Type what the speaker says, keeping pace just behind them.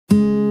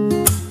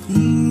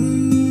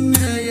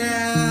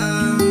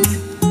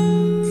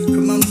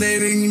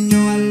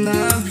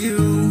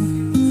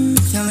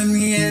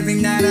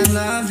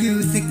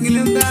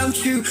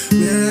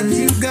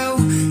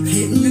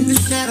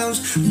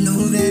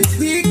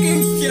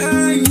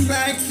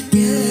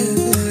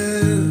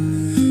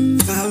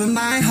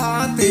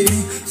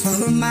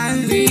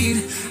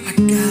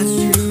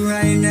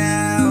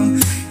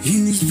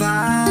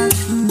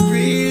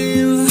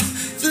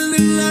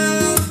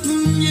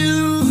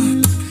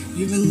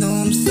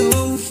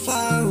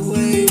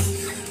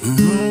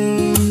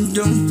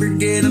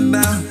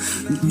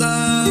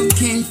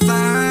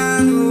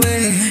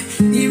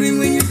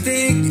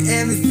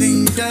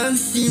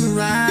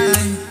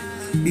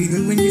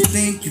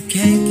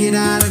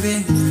of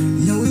it.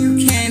 No, you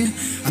can.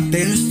 I've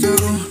been a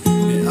struggle,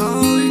 and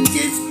all it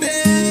gets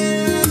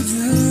better.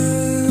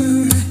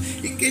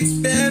 It gets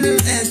better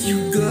as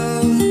you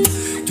go.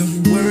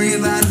 Don't worry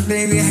about it,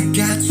 baby, I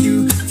got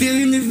you.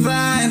 Feeling the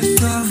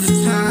vibes all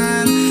the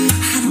time.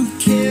 I don't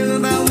care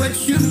about what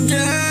you've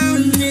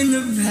done in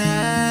the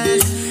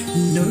past.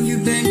 You know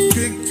you've been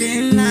tricked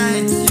and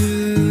lied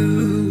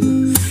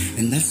to,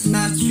 and that's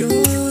not your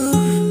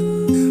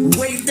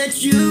weight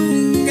that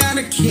you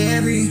gotta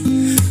carry.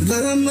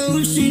 The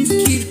emotions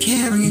keep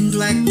carrying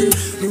like the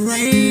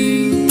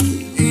rain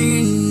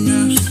in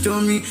a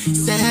stormy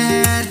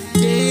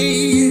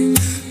Saturday.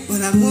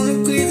 But I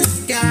wanna clear the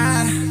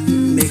sky,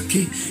 make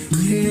it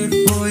clear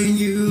for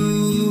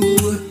you.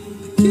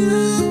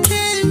 You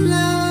can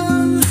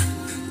love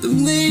the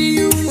way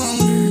you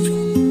want it.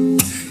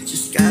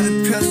 Just gotta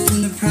trust in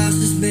the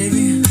process,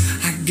 baby.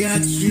 I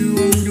got you,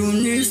 I'm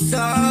doing this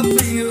all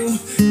for you.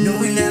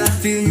 Knowing that I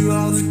feel you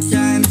all the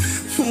time.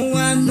 Oh,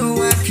 I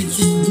know I could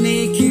just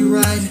make it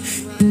right.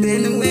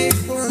 Been away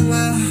for a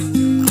while,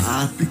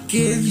 I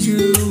forgive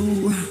you.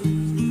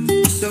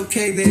 It's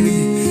okay,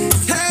 baby.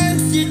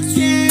 Times to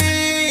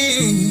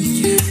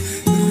change,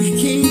 but we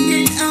can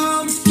get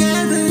all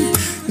together.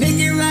 Make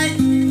it right,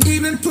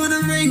 even put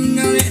a ring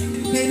on it.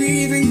 Maybe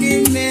even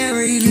get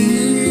married.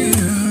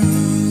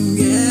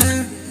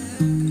 Yeah,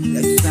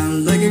 that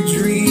sounds like a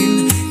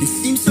dream. It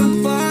seems so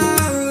far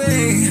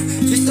away,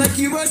 just like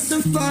you are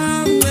so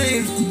far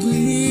away from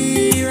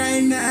me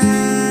right now.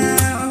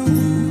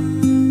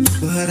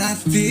 But I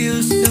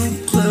feel so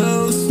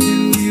close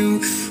to you,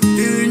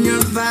 feeling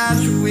your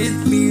vibes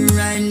with me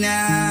right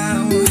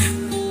now.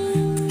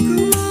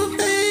 Ooh,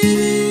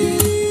 baby,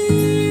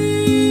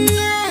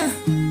 yeah.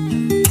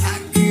 I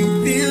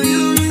can feel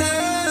your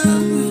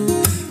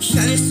love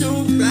shining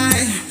so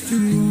bright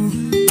through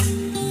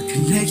the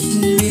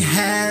connection we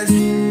had.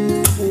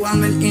 Oh,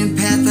 I'm an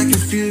empath, I can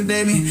feel it,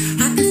 baby.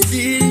 I can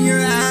see it in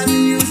your eyes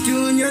when you're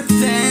doing your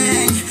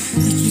thing.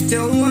 That you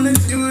don't wanna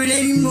do it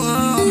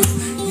anymore,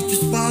 you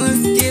just wanna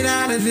get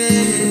out of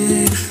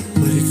it.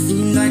 But it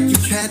seems like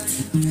you're trapped,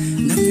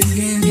 nothing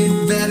can get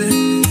better.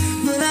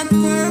 But I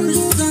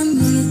promise I'm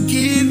gonna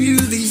give you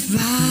these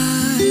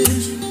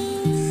vibes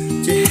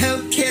to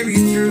help carry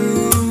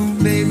through,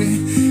 baby.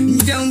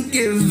 Don't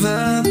give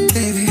up,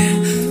 baby,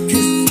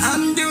 'cause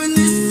I'm doing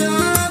this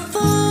all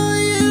for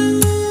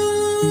you,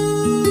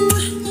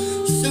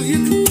 so you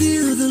can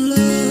feel the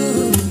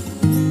love,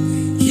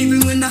 even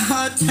when the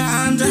hard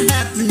times are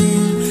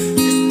happening.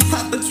 Just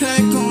pop a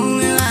track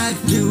on and I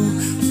do.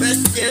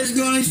 Fresh Air's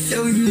gonna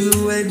show you the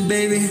way,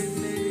 baby.